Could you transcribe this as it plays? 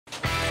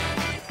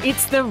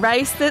It's the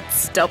race that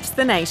stops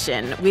the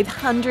nation, with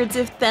hundreds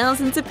of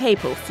thousands of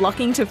people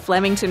flocking to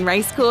Flemington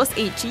Racecourse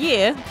each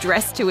year,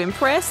 dressed to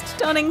impress,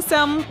 donning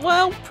some,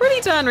 well, pretty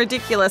darn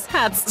ridiculous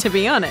hats to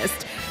be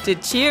honest, to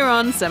cheer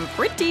on some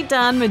pretty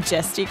darn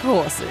majestic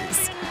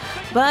horses.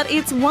 But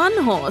it's one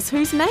horse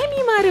whose name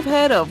you might have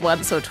heard of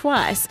once or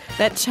twice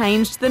that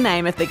changed the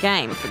name of the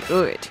game for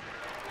good.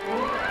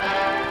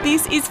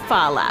 This is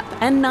Phar Lap,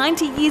 and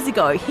 90 years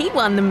ago he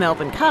won the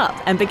Melbourne Cup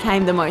and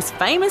became the most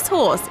famous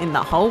horse in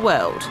the whole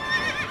world.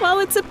 While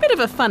it's a bit of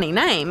a funny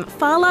name,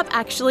 Phar Lap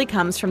actually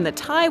comes from the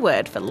Thai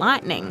word for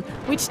lightning,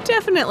 which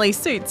definitely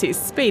suits his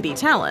speedy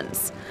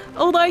talents.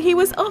 Although he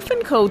was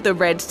often called the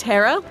Red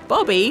Terror,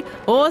 Bobby,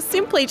 or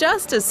simply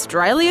just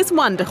Australia's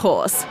Wonder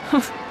Horse.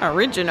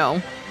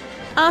 Original.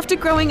 After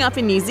growing up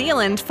in New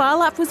Zealand, Phar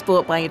Lap was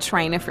bought by a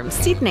trainer from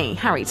Sydney,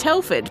 Harry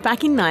Telford,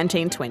 back in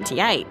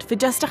 1928 for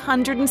just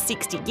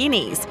 160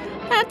 guineas.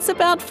 That's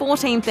about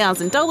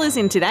 $14,000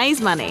 in today's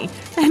money.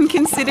 And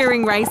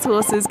considering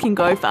racehorses can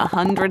go for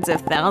hundreds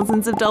of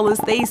thousands of dollars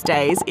these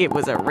days, it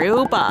was a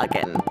real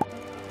bargain.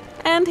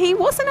 And he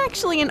wasn't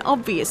actually an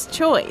obvious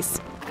choice.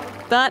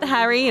 But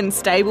Harry and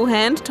stable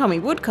hand Tommy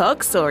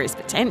Woodcock saw his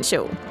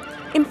potential.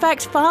 In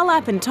fact, Phar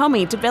Lap and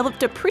Tommy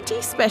developed a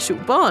pretty special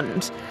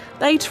bond.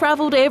 They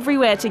travelled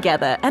everywhere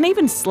together and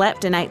even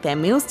slept and ate their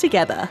meals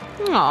together.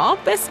 Aw,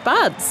 best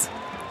buds.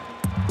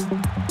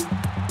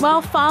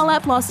 While Phar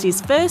Lap lost his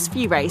first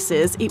few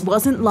races, it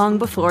wasn't long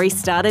before he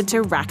started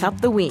to rack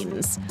up the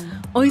wins.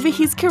 Over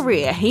his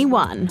career, he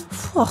won.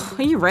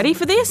 Are you ready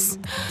for this?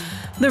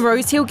 The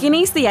Rosehill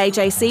Guineas, the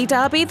AJC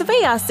Derby, the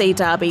VRC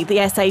Derby, the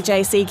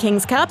SAJC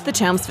Kings Cup, the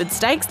Chelmsford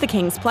Stakes, the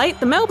Kings Plate,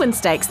 the Melbourne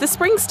Stakes, the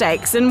Spring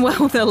Stakes, and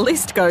well, the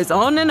list goes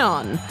on and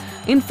on.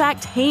 In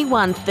fact, he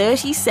won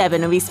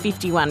 37 of his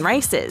 51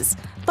 races.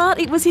 But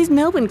it was his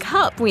Melbourne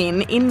Cup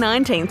win in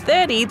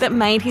 1930 that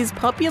made his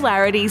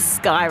popularity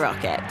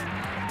skyrocket.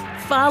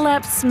 Phar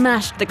Lap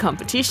smashed the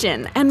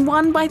competition and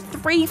won by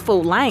 3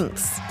 full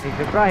lengths. He's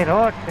a great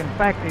horse. In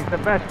fact, he's the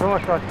best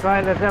horse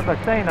Australia's ever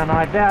seen, and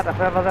I doubt if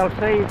ever they'll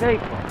see his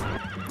equal.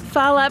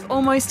 Phar Lap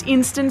almost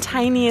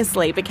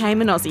instantaneously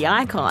became an Aussie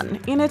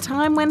icon in a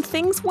time when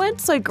things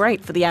weren't so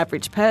great for the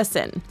average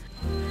person.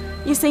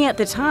 You see, at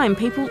the time,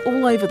 people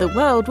all over the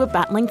world were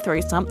battling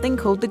through something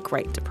called the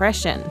Great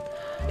Depression.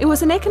 It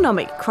was an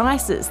economic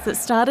crisis that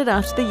started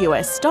after the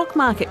US stock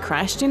market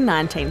crashed in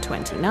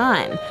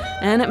 1929,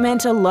 and it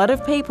meant a lot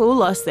of people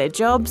lost their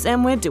jobs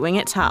and were doing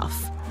it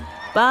tough.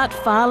 But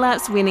Phar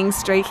Lap's winning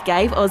streak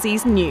gave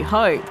Aussies new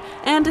hope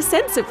and a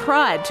sense of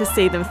pride to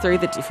see them through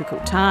the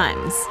difficult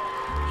times.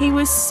 He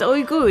was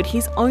so good,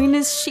 his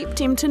owners shipped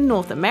him to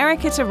North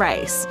America to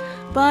race,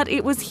 but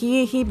it was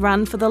here he'd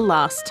run for the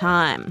last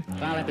time.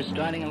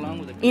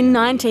 In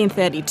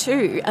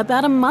 1932,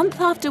 about a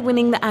month after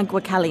winning the Agua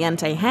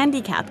Caliente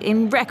handicap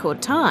in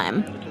record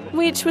time,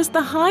 which was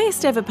the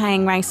highest ever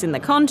paying race in the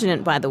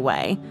continent by the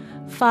way,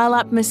 Phar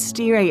Lap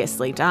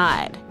mysteriously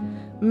died.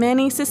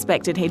 Many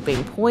suspected he'd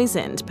been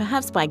poisoned,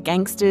 perhaps by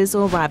gangsters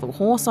or rival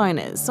horse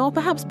owners, or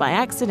perhaps by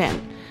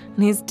accident.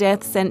 And his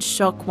death sent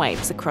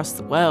shockwaves across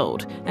the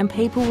world, and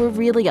people were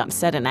really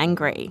upset and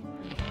angry.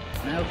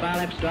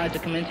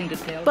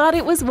 But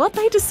it was what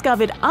they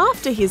discovered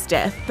after his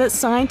death that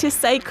scientists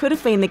say could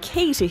have been the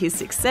key to his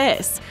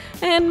success.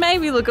 And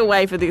maybe look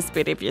away for this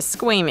bit if you're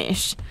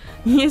squeamish.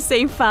 You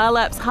see, Phar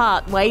Lap's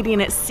heart weighed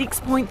in at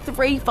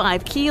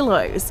 6.35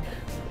 kilos.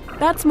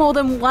 That's more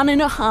than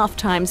 1.5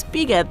 times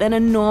bigger than a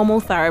normal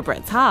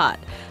thoroughbred's heart.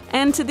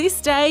 And to this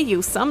day,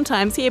 you'll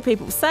sometimes hear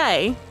people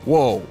say,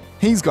 "Whoa,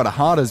 he's got a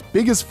heart as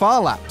big as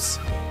Phar Lap's."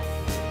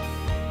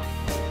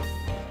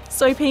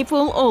 So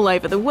people all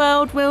over the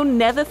world will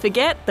never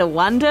forget the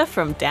wonder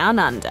from down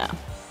under.